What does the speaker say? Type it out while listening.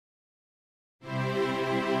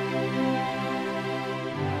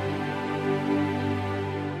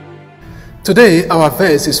Today, our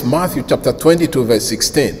verse is Matthew chapter 22, verse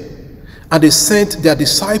 16. And they sent their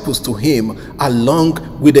disciples to him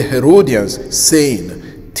along with the Herodians,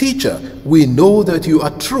 saying, Teacher, we know that you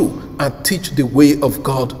are true and teach the way of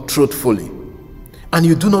God truthfully. And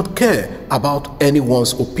you do not care about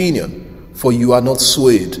anyone's opinion, for you are not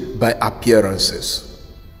swayed by appearances.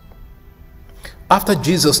 After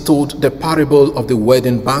Jesus told the parable of the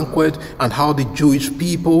wedding banquet and how the Jewish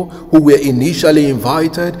people who were initially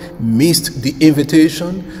invited missed the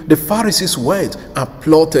invitation, the Pharisees went and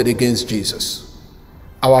plotted against Jesus.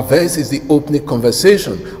 Our verse is the opening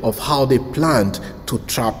conversation of how they planned to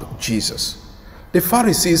trap Jesus. The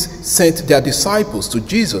Pharisees sent their disciples to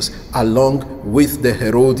Jesus along with the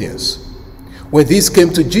Herodians. When these came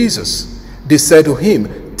to Jesus, they said to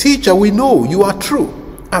him, Teacher, we know you are true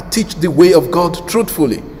and teach the way of God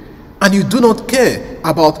truthfully, and you do not care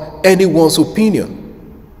about anyone's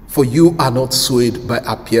opinion, for you are not swayed by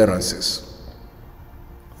appearances.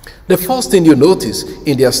 The first thing you notice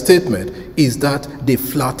in their statement is that they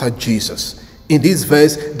flatter Jesus. In this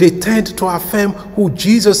verse, they tend to affirm who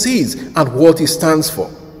Jesus is and what he stands for.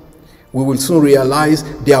 We will soon realize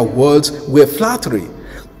their words were flattery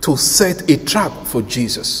to set a trap for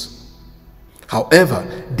Jesus. However,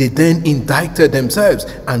 they then indicted themselves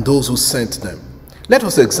and those who sent them. Let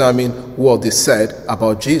us examine what they said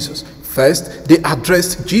about Jesus. First, they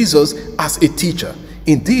addressed Jesus as a teacher.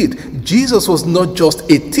 Indeed, Jesus was not just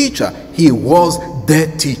a teacher, he was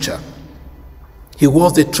the teacher. He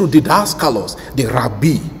was the true didaskalos, the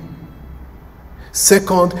rabbi.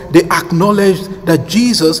 Second, they acknowledged that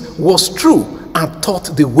Jesus was true and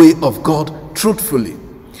taught the way of God truthfully.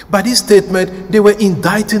 By this statement, they were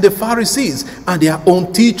indicting the Pharisees and their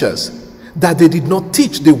own teachers that they did not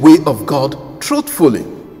teach the way of God truthfully.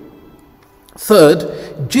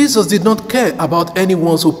 Third, Jesus did not care about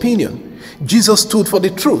anyone's opinion. Jesus stood for the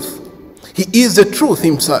truth. He is the truth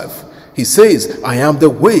himself. He says, I am the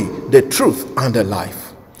way, the truth, and the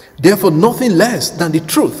life. Therefore, nothing less than the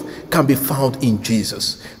truth can be found in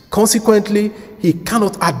Jesus. Consequently, he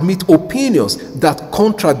cannot admit opinions that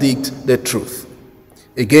contradict the truth.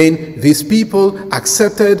 Again, these people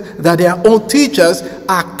accepted that their own teachers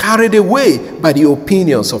are carried away by the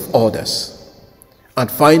opinions of others.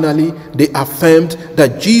 And finally, they affirmed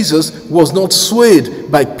that Jesus was not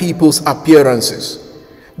swayed by people's appearances.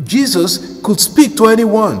 Jesus could speak to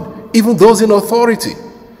anyone, even those in authority,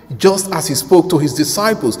 just as he spoke to his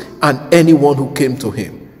disciples and anyone who came to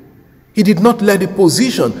him. He did not let the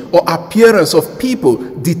position or appearance of people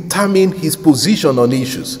determine his position on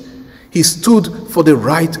issues. He stood for the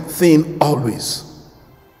right thing always.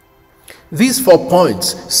 These 4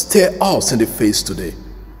 points stare us in the face today.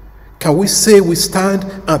 Can we say we stand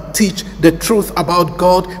and teach the truth about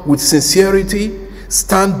God with sincerity,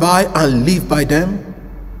 stand by and live by them?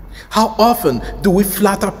 How often do we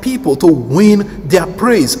flatter people to win their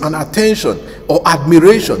praise and attention or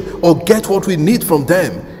admiration or get what we need from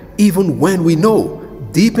them, even when we know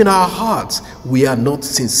deep in our hearts we are not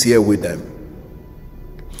sincere with them?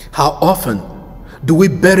 How often do we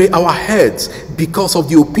bury our heads because of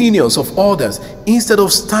the opinions of others instead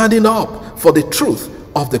of standing up for the truth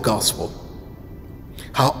of the gospel?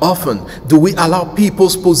 How often do we allow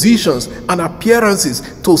people's positions and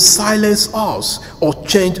appearances to silence us or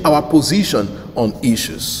change our position on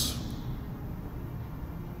issues?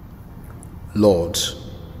 Lord,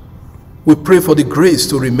 we pray for the grace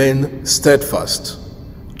to remain steadfast,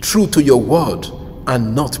 true to your word,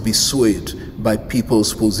 and not be swayed by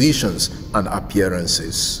people's positions and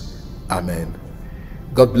appearances. Amen.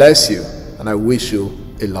 God bless you, and I wish you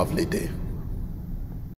a lovely day.